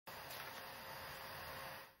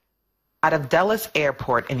Out of Dulles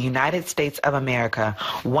Airport in the United States of America,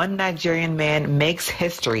 one Nigerian man makes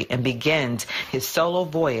history and begins his solo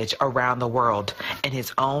voyage around the world in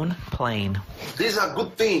his own plane. These are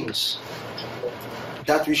good things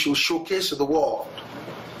that we should showcase to the world.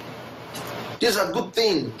 These are good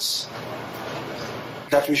things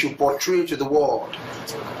that we should portray to the world,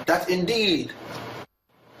 that indeed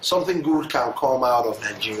something good can come out of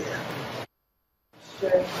Nigeria.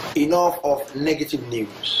 Enough of negative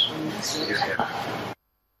news.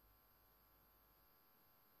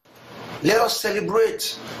 Let us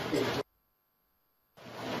celebrate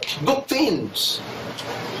good things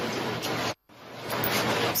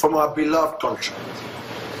from our beloved country.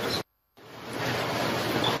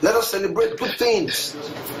 Let us celebrate good things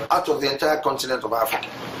out of the entire continent of Africa.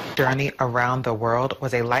 Journey around the world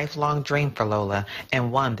was a lifelong dream for Lola,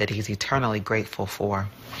 and one that he's eternally grateful for.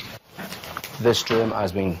 This dream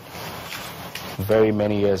has been very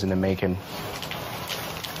many years in the making,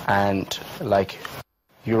 and like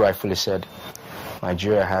you rightfully said,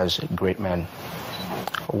 Nigeria has great men.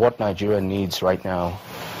 What Nigeria needs right now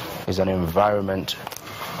is an environment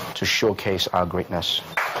to showcase our greatness.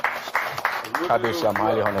 Obviously, I'm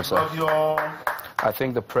highly honored, sir. I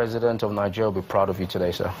think the president of Nigeria will be proud of you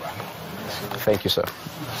today, sir. Thank you, sir.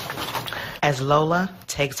 As Lola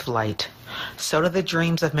takes flight, so do the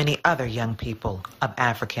dreams of many other young people of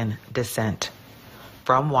African descent.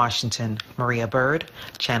 From Washington, Maria Bird,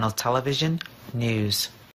 Channel Television News.